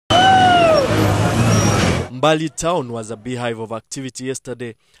Mbale town was a beehive of activity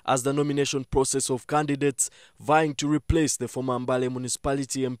yesterday as the nomination process of candidates vying to replace the former Mbale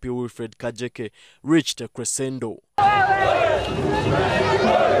Municipality MP Wilfred Kajeke reached a crescendo.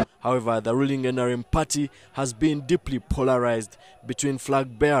 However, the ruling NRM party has been deeply polarized between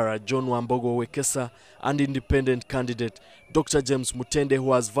flag bearer John Wambogo Wekesa and independent candidate Dr. James Mutende,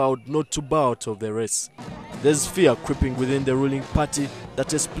 who has vowed not to bow out of the race. There's fear creeping within the ruling party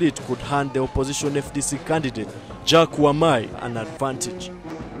that a split could hand the opposition FDC candidate Jack Wamai an advantage.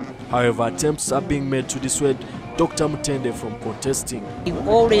 However, attempts are being made to dissuade Dr. Mutende from contesting. We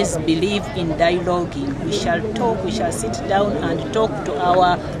always believe in dialoguing. We shall talk, we shall sit down and talk to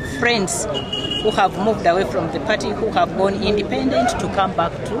our friends who have moved away from the party, who have gone independent, to come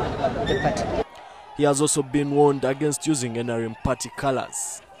back to the party. He has also been warned against using NRM party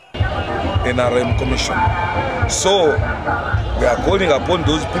colors. NRM commission. So we are calling upon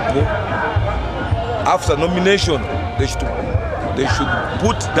those people, after nomination, they should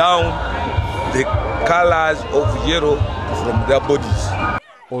put down the colors of yellow from their bodies.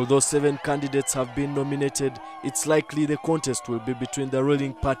 Although 7 candidates have been nominated, it's likely the contest will be between the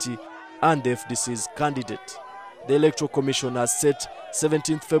ruling party and the FDC's candidate. The Electoral Commission has set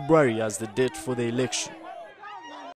 17th February as the date for the election.